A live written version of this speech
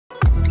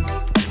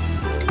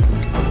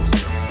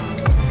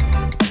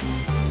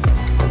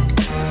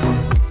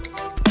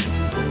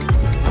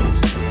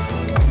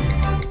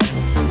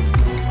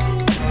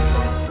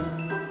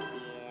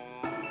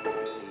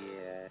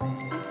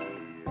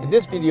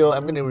this video,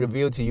 I'm going to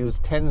reveal to you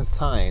 10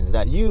 signs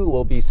that you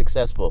will be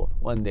successful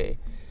one day.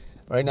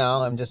 Right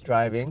now, I'm just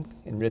driving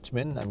in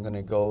Richmond. I'm going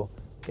to go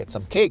get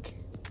some cake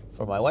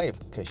for my wife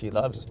because she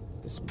loves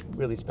this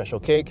really special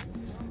cake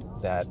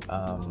that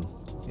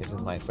is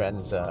in my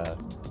friend's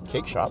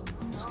cake shop.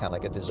 It's kind of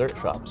like a dessert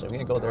shop. So I'm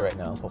going to go there right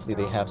now. Hopefully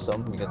they have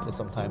some because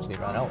sometimes they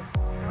run out.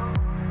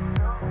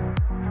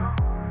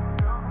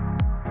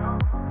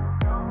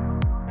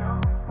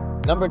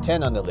 Number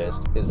 10 on the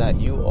list is that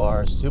you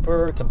are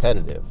super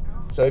competitive.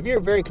 So if you're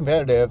very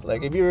competitive,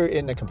 like if you're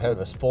in a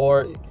competitive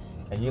sport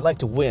and you like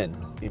to win,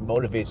 it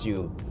motivates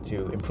you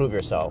to improve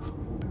yourself,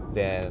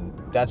 then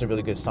that's a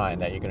really good sign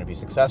that you're going to be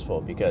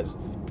successful, because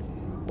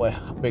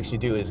what makes you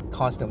do is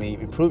constantly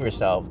improve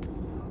yourself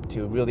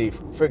to really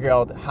figure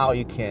out how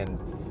you can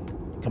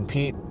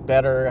compete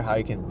better, how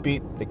you can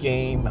beat the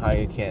game, how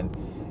you can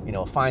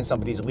find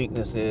somebody's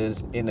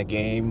weaknesses in the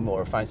game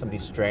or find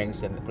somebody's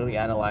strengths and really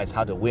analyze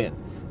how to win.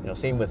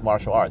 Same with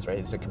martial arts, right?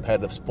 It's a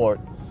competitive sport.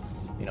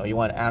 You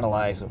want to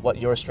analyze what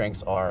your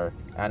strengths are,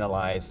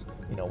 analyze,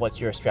 what's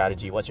your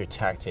strategy, what's your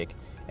tactic,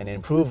 and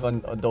improve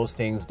on those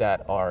things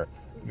that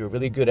you're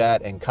really good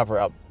at and cover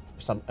up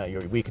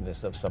your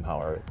weakness of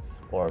somehow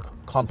or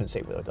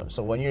compensate with them.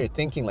 So when you're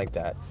thinking like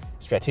that,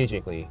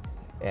 strategically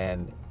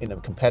and in a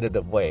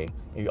competitive way,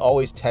 you're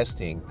always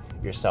testing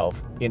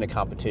yourself in a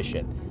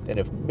competition, then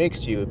it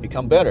makes you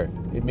become better.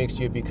 It makes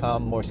you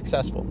become more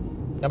successful.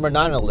 Number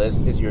 9 on the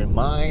list is your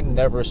mind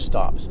never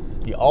stops.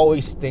 You're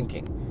always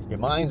thinking. Your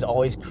mind's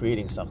always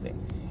creating something.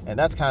 And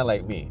that's kind of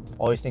like me,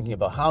 always thinking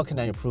about how can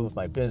I improve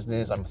my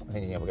business. I'm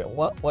thinking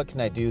about what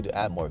can I do to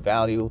add more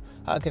value?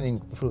 How can I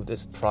improve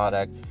this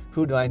product?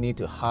 Who do I need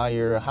to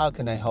hire? How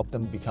can I help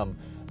them become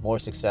more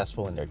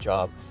successful in their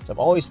job? So I'm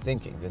always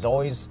thinking. There's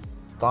always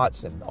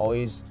thoughts and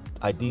always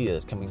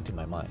ideas coming to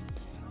my mind.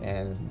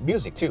 And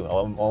music too.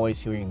 I'm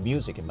always hearing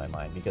music in my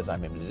mind because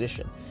I'm a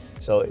musician.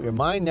 So your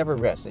mind never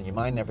rests and your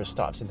mind never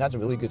stops. And that's a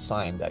really good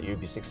sign that you'll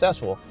be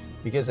successful,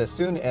 because as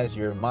soon as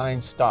your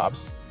mind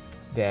stops,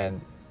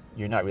 then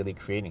you're not really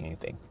creating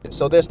anything.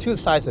 So there's two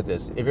sides of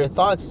this. If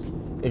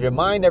your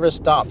mind never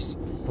stops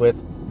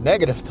with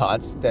negative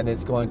thoughts, then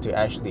it's going to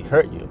actually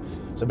hurt you.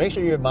 So make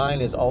sure your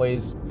mind is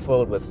always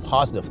filled with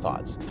positive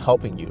thoughts,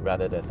 helping you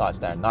rather than thoughts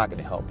that are not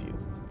going to help you.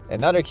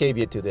 Another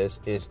caveat to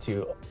this is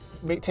to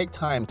take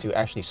time to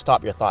actually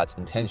stop your thoughts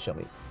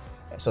intentionally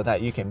so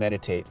that you can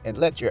meditate and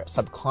let your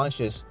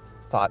subconscious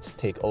thoughts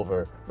take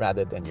over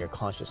rather than your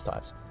conscious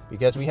thoughts.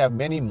 Because we have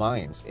many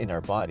minds in our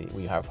body.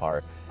 We have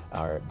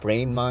our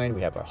brain mind,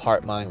 we have our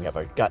heart mind, we have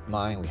our gut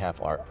mind, we have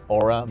our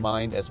aura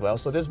mind as well.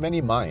 So there's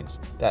many minds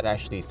that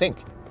actually think.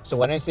 So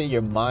when I say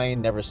your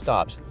mind never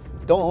stops,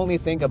 don't only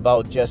think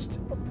about just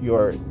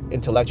your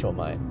intellectual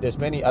mind. There's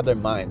many other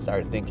minds that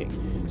are thinking.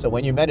 So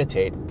when you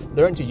meditate,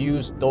 learn to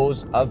use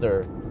those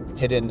other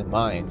hidden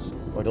minds,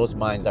 or those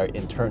minds that are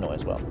internal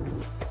as well.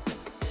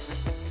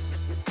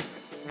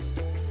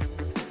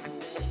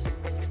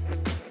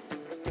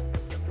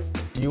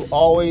 You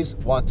always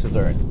want to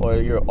learn, or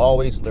you're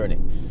always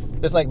learning.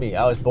 Just like me,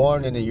 I was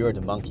born in the year of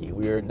the monkey.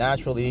 We are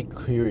naturally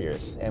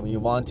curious, and we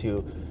want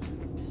to,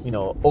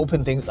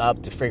 open things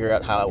up to figure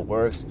out how it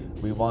works.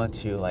 We want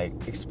to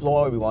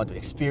explore, we want to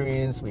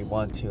experience, we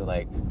want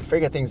to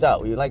figure things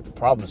out. We like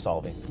problem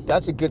solving.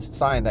 That's a good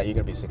sign that you're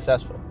gonna be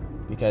successful,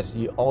 because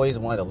you always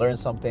want to learn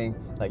something.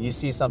 Like you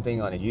see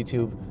something on a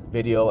YouTube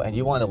video and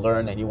you want to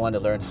learn, and you want to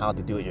learn how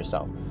to do it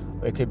yourself.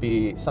 It could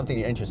be something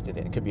you're interested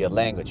in. It could be a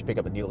language, pick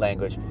up a new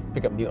language,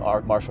 pick up new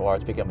martial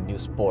arts, pick up a new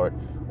sport,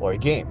 or a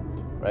game,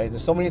 right?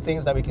 There's so many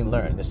things that we can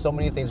learn. There's so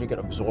many things we can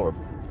absorb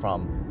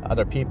from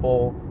other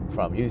people,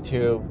 from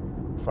YouTube,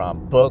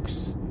 from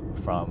books,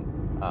 from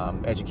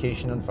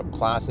education, from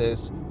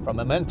classes, from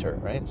a mentor,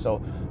 right?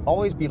 So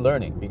always be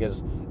learning,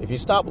 because if you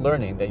stop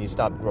learning, then you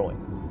stop growing.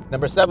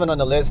 Number 7 on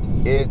the list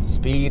is the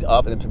speed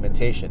of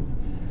implementation.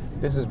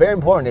 This is very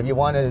important if you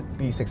want to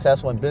be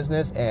successful in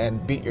business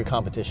and beat your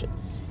competition.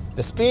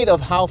 The speed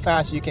of how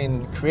fast you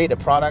can create a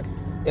product,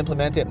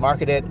 implement it,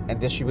 market it, and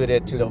distribute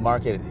it to the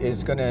market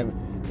is going to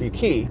be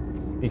key,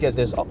 because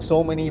there's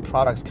so many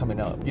products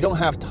coming up. You don't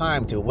have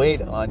time to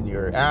wait on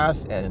your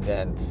ass and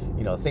then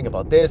think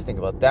about this, think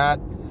about that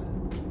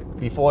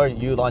before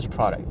you launch a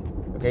product.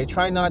 Okay,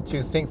 try not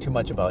to think too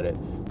much about it.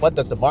 What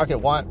does the market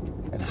want,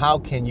 and how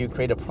can you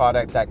create a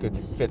product that could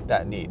fit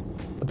that need?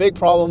 A big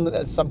problem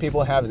that some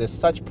people have is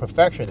such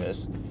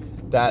perfectionists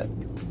that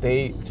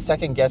they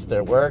second guess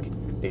their work.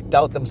 They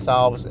doubt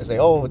themselves and say,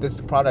 oh, this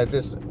product,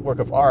 this work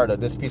of art, or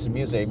this piece of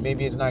music,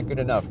 maybe it's not good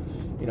enough.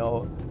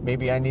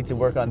 Maybe I need to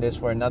work on this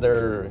for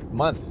another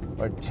month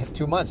or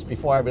 2 months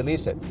before I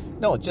release it.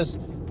 No, just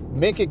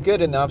make it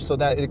good enough so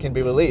that it can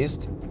be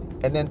released,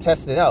 and then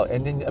test it out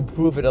and then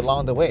improve it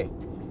along the way.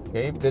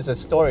 Okay, there's a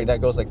story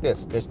that goes like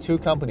this. There's two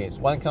companies.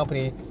 One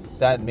company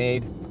that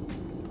made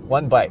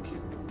one bike,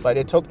 but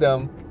it took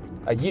them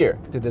a year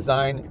to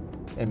design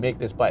and make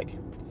this bike.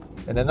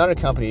 And another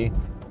company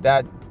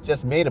that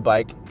just made a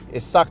bike.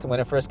 It sucked when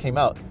it first came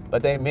out,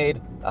 but they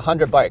made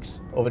 100 bikes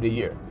over the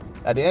year.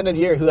 At the end of the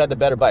year, who had the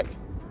better bike?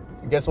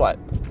 And guess what?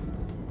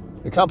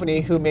 The company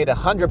who made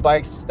 100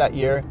 bikes that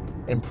year,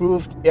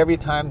 improved every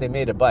time they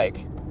made a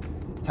bike,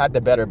 had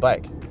the better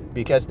bike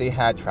because they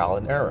had trial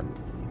and error.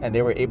 And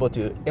they were able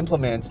to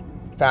implement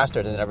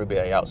faster than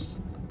everybody else.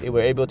 They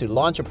were able to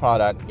launch a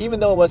product, even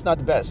though it was not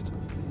the best.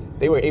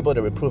 They were able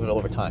to improve it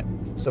over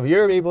time. So if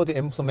you're able to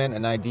implement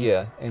an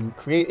idea and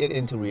create it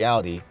into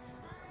reality,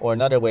 or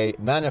another way,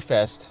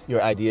 manifest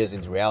your ideas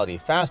into reality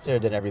faster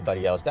than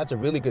everybody else, that's a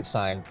really good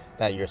sign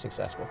that you're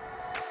successful.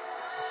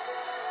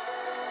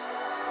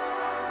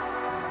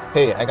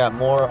 Hey, I got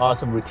more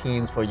awesome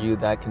routines for you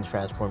that can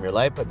transform your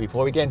life. But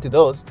before we get into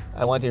those,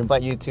 I want to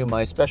invite you to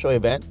my special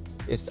event.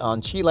 It's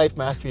on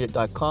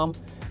qilifemastery.com.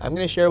 I'm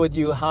going to share with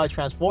you how I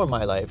transformed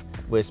my life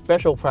with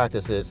special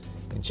practices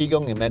in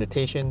Qigong and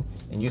meditation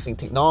and using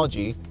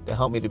technology to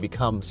help me to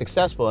become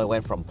successful. I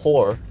went from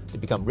poor to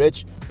become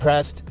rich,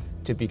 depressed,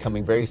 to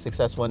becoming very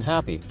successful and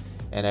happy.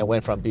 And I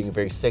went from being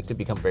very sick to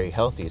become very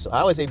healthy. So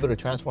I was able to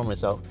transform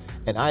myself,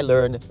 and I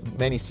learned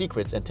many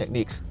secrets and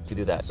techniques to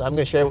do that. So I'm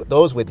going to share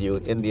those with you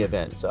in the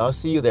event. So I'll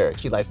see you there at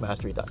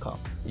qilifemastery.com.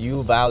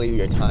 You value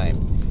your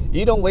time.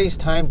 You don't waste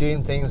time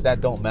doing things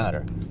that don't matter.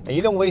 And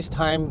you don't waste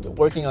time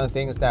working on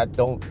things that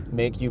don't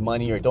make you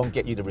money or don't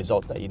get you the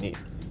results that you need.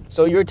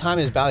 So your time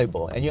is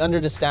valuable, and you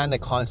understand the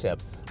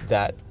concept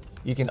that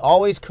you can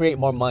always create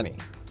more money,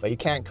 but you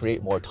can't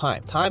create more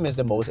time. Time is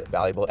the most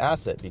valuable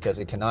asset because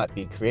it cannot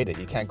be created.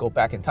 You can't go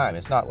back in time.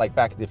 It's not like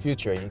Back to the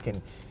Future. You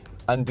can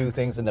undo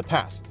things in the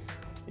past.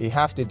 You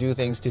have to do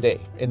things today,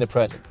 in the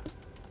present.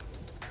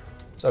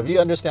 So if you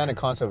understand the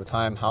concept of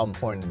time, how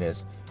important it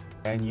is,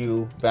 and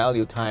you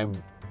value time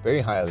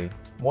very highly,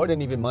 more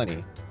than even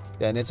money,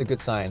 then it's a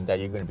good sign that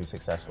you're going to be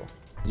successful.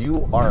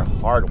 You are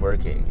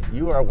hardworking.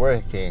 You are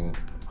working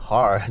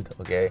hard,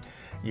 okay?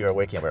 You're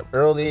waking up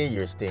early,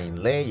 you're staying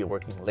late, you're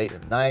working late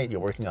at night, you're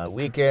working on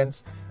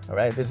weekends, all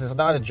right? This is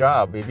not a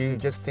job. If you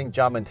just think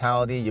job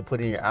mentality, you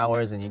put in your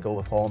hours and you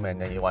go home and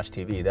then you watch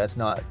TV, that's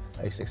not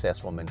a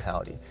successful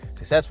mentality.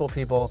 Successful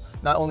people,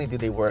 not only do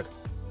they work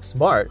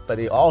smart, but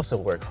they also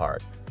work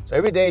hard. So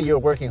every day you're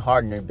working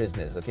hard in your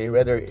business, okay?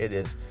 Whether it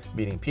is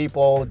meeting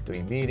people,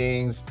 doing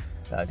meetings,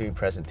 doing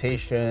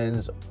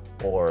presentations,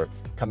 or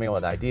coming up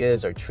with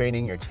ideas or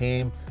training your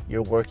team,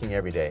 you're working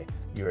every day.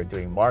 You're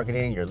doing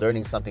marketing, you're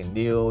learning something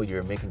new,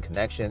 you're making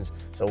connections.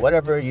 So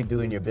whatever you do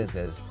in your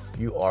business,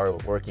 you are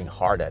working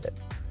hard at it.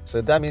 So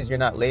that means you're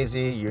not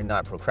lazy, you're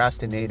not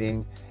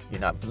procrastinating,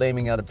 you're not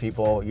blaming other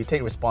people, you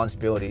take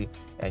responsibility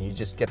and you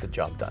just get the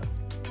job done.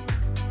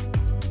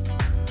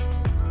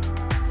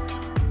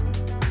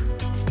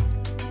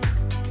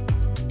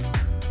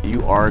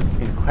 You are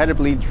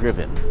incredibly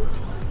driven.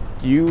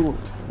 You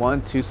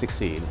want to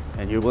succeed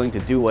and you're willing to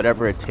do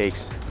whatever it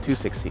takes to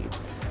succeed.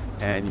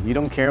 And you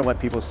don't care what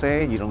people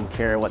say, you don't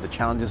care what the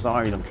challenges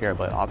are, you don't care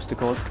about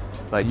obstacles,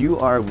 but you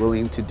are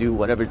willing to do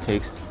whatever it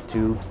takes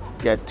to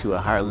get to a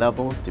higher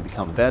level, to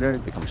become better,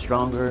 become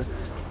stronger,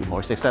 be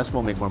more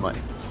successful, make more money.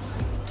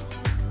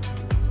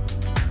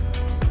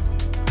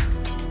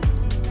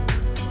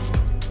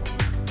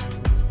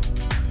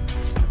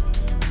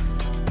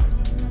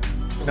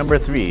 Number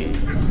 3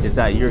 is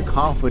that you're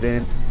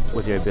confident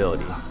with your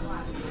ability.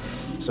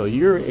 So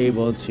you're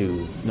able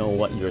to know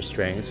what your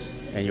strengths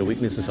and your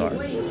weaknesses are.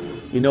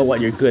 You know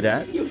what you're good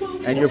at,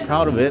 and you're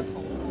proud of it,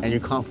 and you're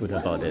confident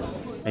about it.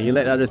 And you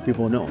let other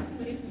people know,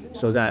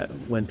 so that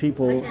when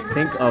people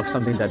think of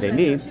something that they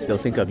need, they'll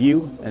think of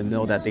you and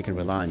know that they can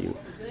rely on you.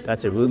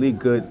 That's a really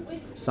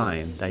good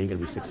sign that you're going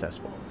to be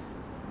successful.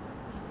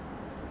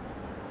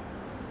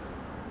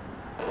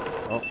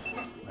 Oh,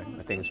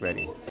 I think it's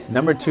ready.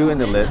 Number 2 in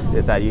the list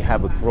is that you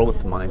have a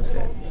growth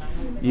mindset.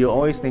 You're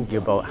always thinking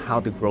about how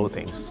to grow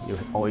things. You're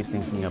always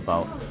thinking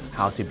about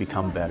how to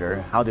become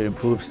better, how to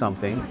improve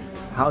something,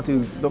 how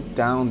to look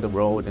down the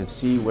road and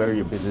see where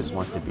your business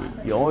wants to be.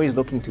 You're always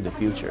looking to the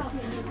future.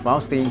 While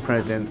staying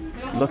present,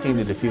 looking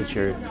to the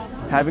future,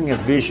 having a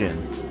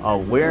vision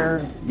of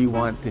where you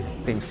want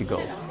things to go,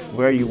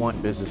 where you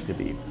want business to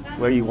be,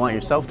 where you want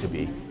yourself to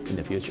be in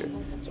the future.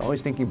 So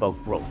always thinking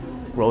about growth.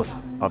 Growth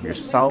of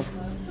yourself,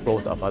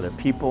 growth of other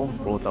people,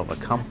 growth of a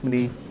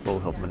company,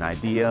 growth of an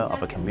idea,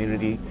 of a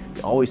community.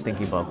 You're always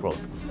thinking about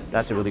growth.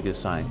 That's a really good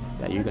sign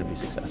that you're going to be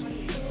successful.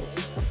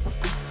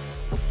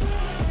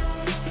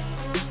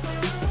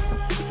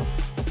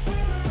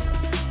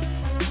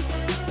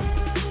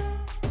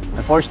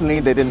 Unfortunately,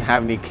 they didn't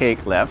have any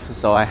cake left,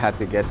 so I had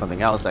to get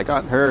something else. I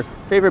got her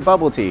favorite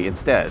bubble tea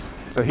instead.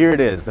 So here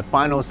it is, the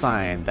final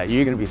sign that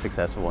you're going to be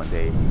successful one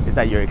day is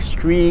that you're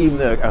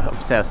extremely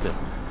obsessive.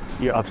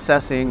 You're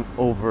obsessing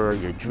over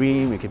your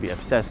dream. You could be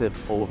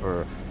obsessive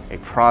over a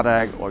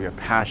product or your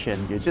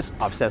passion. You're just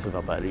obsessive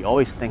about it. You're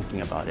always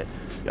thinking about it.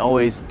 You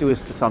always do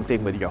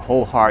something with your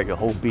whole heart, your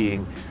whole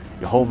being,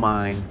 your whole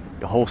mind,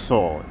 your whole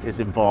soul is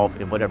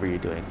involved in whatever you're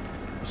doing.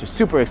 It's just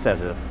super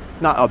excessive,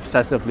 not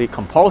obsessively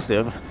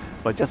compulsive,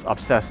 but just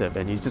obsessive,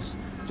 and you just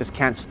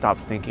can't stop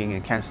thinking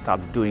and can't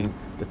stop doing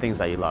the things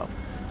that you love.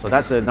 So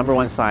that's the number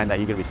 1 sign that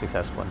you're going to be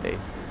successful one day.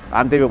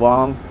 I'm David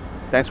Wong.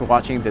 Thanks for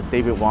watching the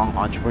David Wong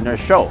Entrepreneur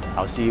Show.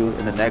 I'll see you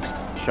in the next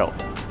show.